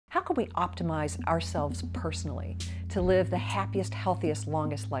how can we optimize ourselves personally to live the happiest, healthiest,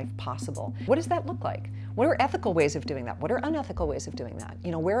 longest life possible? What does that look like? What are ethical ways of doing that? What are unethical ways of doing that?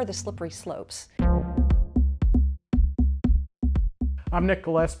 Where are the slippery slopes? I'm Nick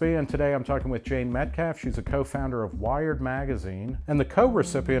Gillespie, and today I'm talking with Jane Metcalfe. She's a co-founder of Wired magazine and the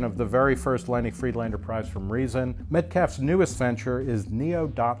co-recipient of the very first Lenny Friedlander Prize from Reason. Metcalfe's newest venture is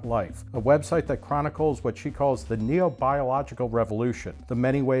Neo.Life, a website that chronicles what she calls the Neobiological Revolution, the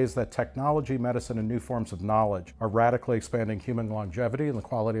many ways that technology, medicine, and new forms of knowledge are radically expanding human longevity and the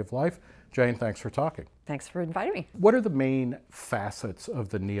quality of life. Jane, thanks for talking. Thanks for inviting me. What are the main facets of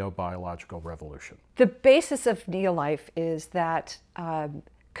the Neobiological Revolution? The basis of NeoLife is that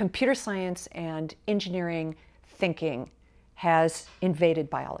computer science and engineering thinking has invaded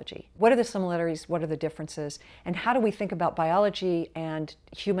biology. What are the similarities? What are the differences? And how do we think about biology and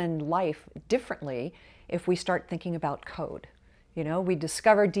human life differently if we start thinking about code? We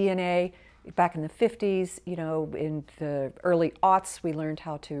discovered DNA back in the 50s, in the early aughts, we learned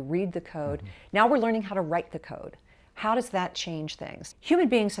how to read the code. Mm-hmm. Now we're learning how to write the code. How does that change things? Human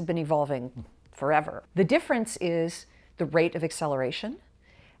beings have been evolving forever. The difference is the rate of acceleration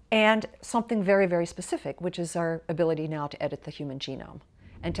and something very, very specific, which is our ability now to edit the human genome.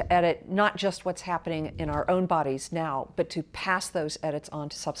 And to edit not just what's happening in our own bodies now, but to pass those edits on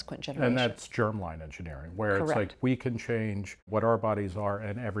to subsequent generations. And that's germline engineering, where Correct. It's like we can change what our bodies are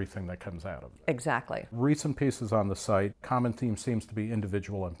and everything that comes out of it. Exactly. Recent pieces on the site, common theme seems to be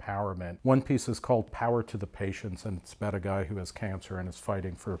individual empowerment. One piece is called Power to the Patients, and it's about a guy who has cancer and is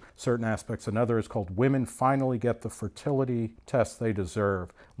fighting for certain aspects. Another is called Women Finally Get the Fertility Test They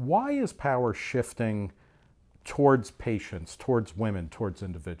Deserve. Why is power shifting towards patients, towards women, towards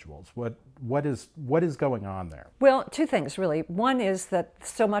individuals? What is going on there? Well, two things really. One is that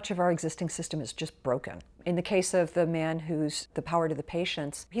so much of our existing system is just broken. In the case of the man who's the power to the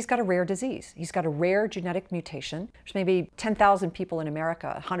patients, he's got a rare disease. He's got a rare genetic mutation. There's maybe 10,000 people in America,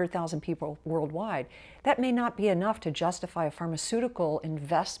 100,000 people worldwide. That may not be enough to justify a pharmaceutical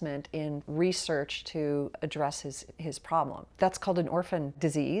investment in research to address his problem. That's called an orphan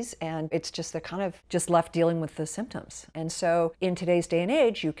disease, and it's just they're kind of just left dealing with the symptoms. And so in today's day and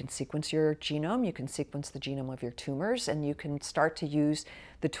age, you can sequence your genome, you can sequence the genome of your tumors, and you can start to use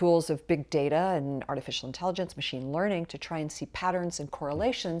the tools of big data and artificial intelligence, machine learning to try and see patterns and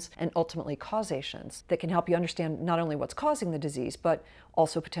correlations and ultimately causations that can help you understand not only what's causing the disease, but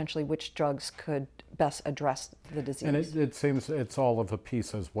also potentially which drugs could best address the disease. And it seems it's all of a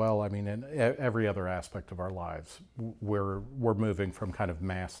piece as well. I mean, in every other aspect of our lives, we're moving from kind of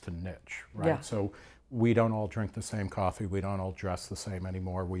mass to niche, right? Yeah. So we don't all drink the same coffee. We don't all dress the same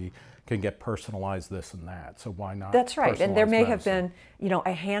anymore. We can get personalized this and that. So why not? That's right. And there may have medicine? been,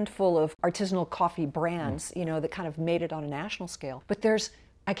 a handful of artisanal coffee brands, that kind of made it on a national scale. But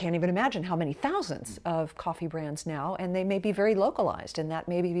I can't even imagine how many thousands of coffee brands now, and they may be very localized, and that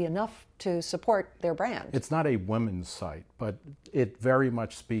may be enough to support their brand. It's not a women's site, but it very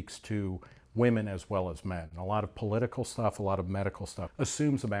much speaks to women as well as men. A lot of political stuff, a lot of medical stuff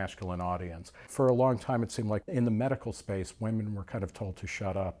assumes a masculine audience. For a long time, it seemed like in the medical space, women were kind of told to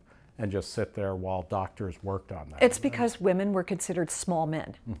shut up and just sit there while doctors worked on that. It's because women were considered small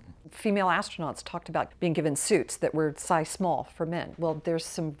men. Mm-hmm. Female astronauts talked about being given suits that were size small for men. Well, there's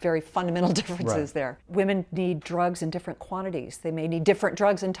some very fundamental differences there. Women need drugs in different quantities. They may need different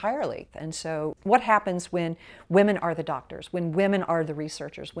drugs entirely. And so what happens when women are the doctors, when women are the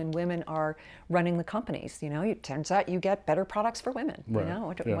researchers, when women are running the companies? It turns out you get better products for women. Right.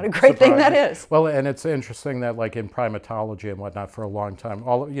 What a great thing that is. Well, and it's interesting that like in primatology and whatnot for a long time,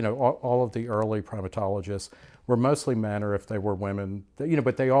 all of the early primatologists were mostly men, or if they were women,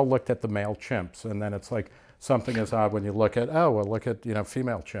 but they all looked at the male chimps, and then it's like something is odd when you look at,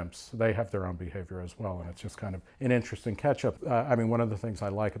 female chimps. They have their own behavior as well, and it's just kind of an interesting catch-up. One of the things I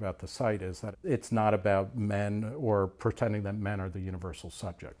like about the site is that it's not about men or pretending that men are the universal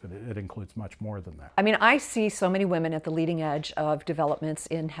subject. It includes much more than that. I see so many women at the leading edge of developments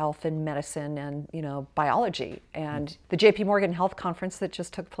in health and medicine and, biology. And the JP Morgan Health Conference that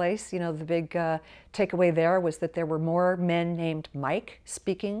just took place, the big takeaway there was that there were more men named Mike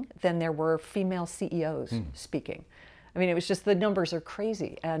speaking than there were female CEOs speaking. It was just, the numbers are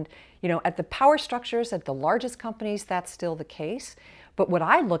crazy. And, at the power structures, at the largest companies, that's still the case. But what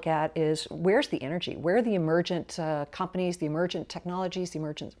I look at is, where's the energy? Where are the emergent companies, the emergent technologies, the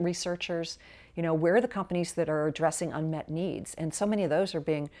emergent researchers? Where are the companies that are addressing unmet needs? And so many of those are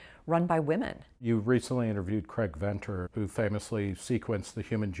being run by women. You recently interviewed Craig Venter, who famously sequenced the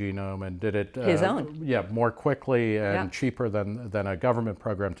human genome and did it his own. Yeah, more quickly and cheaper than a government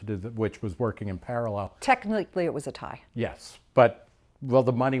program to do, which was working in parallel. Technically, it was a tie. Yes, but well,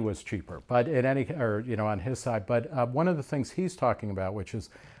 the money was cheaper, but in any, or, you know, on his side. But one of the things he's talking about, which is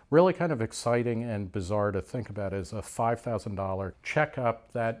really kind of exciting and bizarre to think about, is a $5,000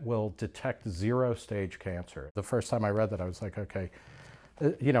 checkup that will detect 0-stage cancer. The first time I read that, I was like, okay,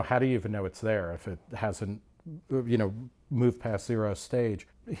 you know, how do you even know it's there if it hasn't, you know, moved past 0 stage?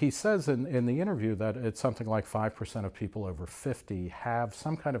 He says in the interview that it's something like 5% of people over 50 have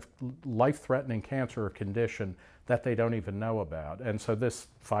some kind of life-threatening cancer or condition that they don't even know about. And so this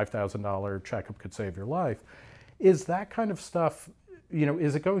 $5,000 checkup could save your life. Is that kind of stuff, you know,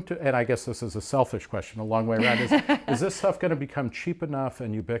 is it going to, and I guess this is a selfish question a long way around, is this stuff going to become cheap enough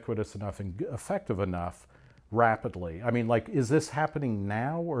and ubiquitous enough and effective enough rapidly? I mean, like, is this happening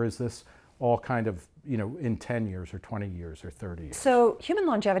now, or is this all kind of, you know, in 10 years or 20 years or 30 years? So Human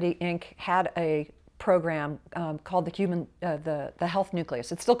Longevity Inc. had a program called the Health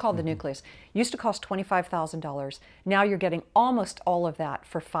Nucleus. It's still called the Nucleus. It used to cost $25,000. Now you're getting almost all of that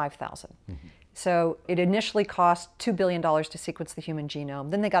for $5,000. So it initially cost $2 billion to sequence the human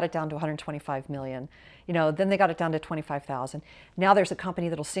genome. Then they got it down to $125 million. You know, then they got it down to $25,000. Now there's a company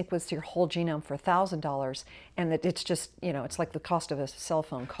that'll sequence your whole genome for $1,000, and it's just, you know, it's like the cost of a cell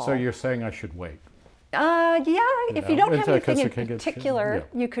phone call. So you're saying I should wait? Yeah, if you don't have anything in particular,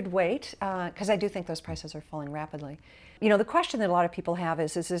 yeah, you could wait, because I do think those prices are falling rapidly. You know, the question that a lot of people have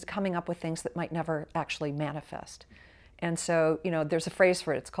is coming up with things that might never actually manifest. And so, you know, there's a phrase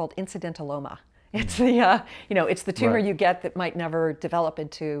for it. It's called incidentaloma. It's the, you know, it's the tumor you get that might never develop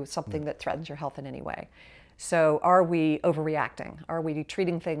into something that threatens your health in any way. So are we overreacting? Are we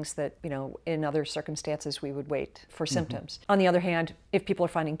treating things that, you know, in other circumstances we would wait for symptoms? On the other hand, if people are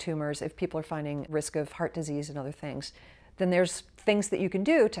finding tumors, if people are finding risk of heart disease and other things, then there's things that you can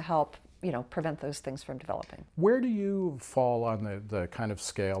do to help, you know, prevent those things from developing. Where do you fall on the kind of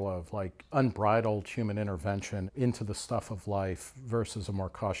scale of like unbridled human intervention into the stuff of life versus a more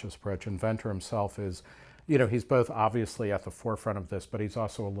cautious approach? And Venter himself is, you know, he's both obviously at the forefront of this, but he's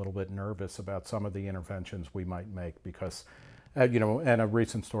also a little bit nervous about some of the interventions we might make because, you know, and a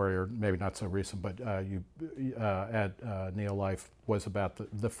recent story, or maybe not so recent, but at NeoLife was about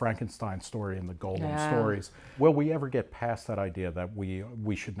the Frankenstein story and the golden stories. Will we ever get past that idea that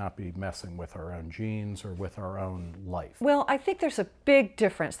we should not be messing with our own genes or with our own life? Well, I think there's a big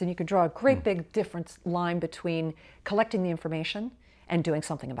difference. Then you could draw a great big difference line between collecting the information and doing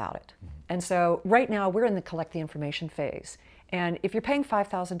something about it. And so right now we're in the collect the information phase. And if you're paying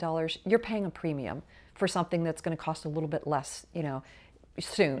 $5,000, you're paying a premium for something that's going to cost a little bit less, you know,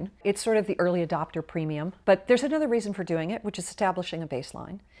 soon. It's sort of the early adopter premium. But there's another reason for doing it, which is establishing a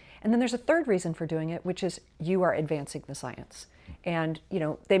baseline. And then there's a third reason for doing it, which is you are advancing the science. And, you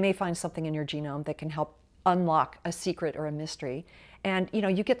know, they may find something in your genome that can help unlock a secret or a mystery. And, you know,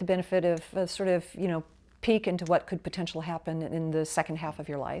 you get the benefit of a sort of, you know, peek into what could potentially happen in the second half of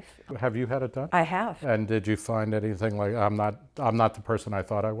your life. Have you had it done? I have. And did you find anything like, I'm not the person I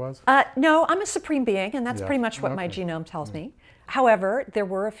thought I was? No, I'm a supreme being, and that's pretty much what my genome tells me. However, there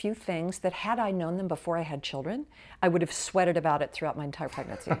were a few things that had I known them before I had children, I would have sweated about it throughout my entire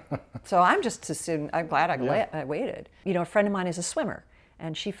pregnancy. So I'm just I'm glad I waited. You know, a friend of mine is a swimmer,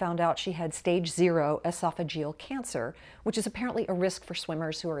 and she found out she had stage 0 esophageal cancer, which is apparently a risk for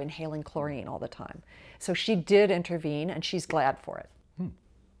swimmers who are inhaling chlorine all the time. So she did intervene, and she's glad for it.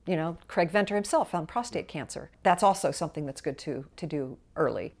 You know, Craig Venter himself found prostate cancer. That's also something that's good to do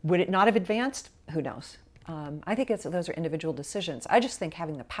early. Would it not have advanced? Who knows? I think those are individual decisions. I just think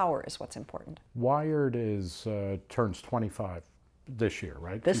having the power is what's important. Wired turns 25 this year,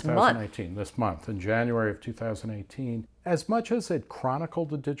 right? This 2018, month. This month, in January of 2018. As much as it chronicled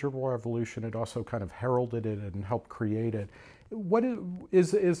the digital revolution, it also kind of heralded it and helped create it.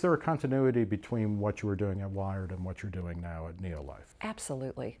 Is there a continuity between what you were doing at Wired and what you're doing now at NeoLife?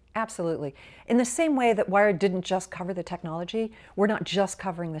 Absolutely, absolutely. In the same way that Wired didn't just cover the technology, we're not just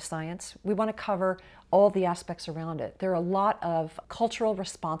covering the science. We want to cover all the aspects around it. There are a lot of cultural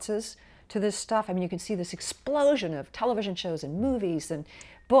responses to this stuff. I mean, you can see this explosion of television shows and movies and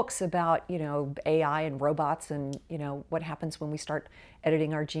books about, you know, AI and robots and, you know, what happens when we start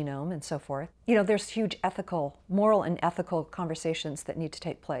editing our genome and so forth. You know, there's huge moral and ethical conversations that need to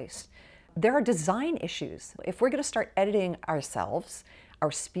take place. There are design issues. If we're going to start editing ourselves,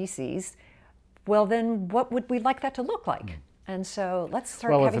 our species, well, then what would we like that to look like? And so let's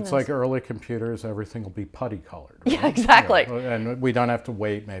start having Well, if it's like early computers, everything will be putty colored. Right? Yeah, exactly. You know, and we don't have to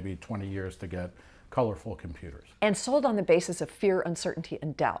wait maybe 20 years to get colorful computers. And sold on the basis of fear, uncertainty,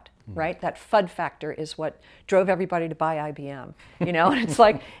 and doubt, right? That FUD factor is what drove everybody to buy IBM. You know, and it's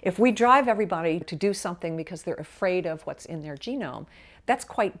like, if we drive everybody to do something because they're afraid of what's in their genome, That's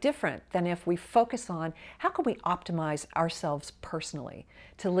quite different than if we focus on how can we optimize ourselves personally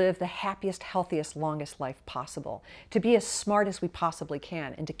to live the happiest, healthiest, longest life possible, to be as smart as we possibly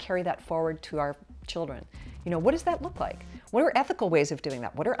can, and to carry that forward to our children. What does that look like? What are ethical ways of doing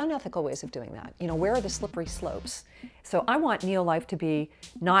that? What are unethical ways of doing that? Where are the slippery slopes? So I want NeoLife to be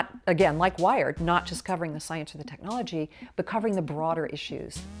not, again, like Wired, not just covering the science or the technology, but covering the broader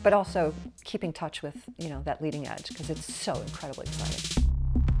issues, but also keeping touch with, that leading edge, because it's so incredibly exciting.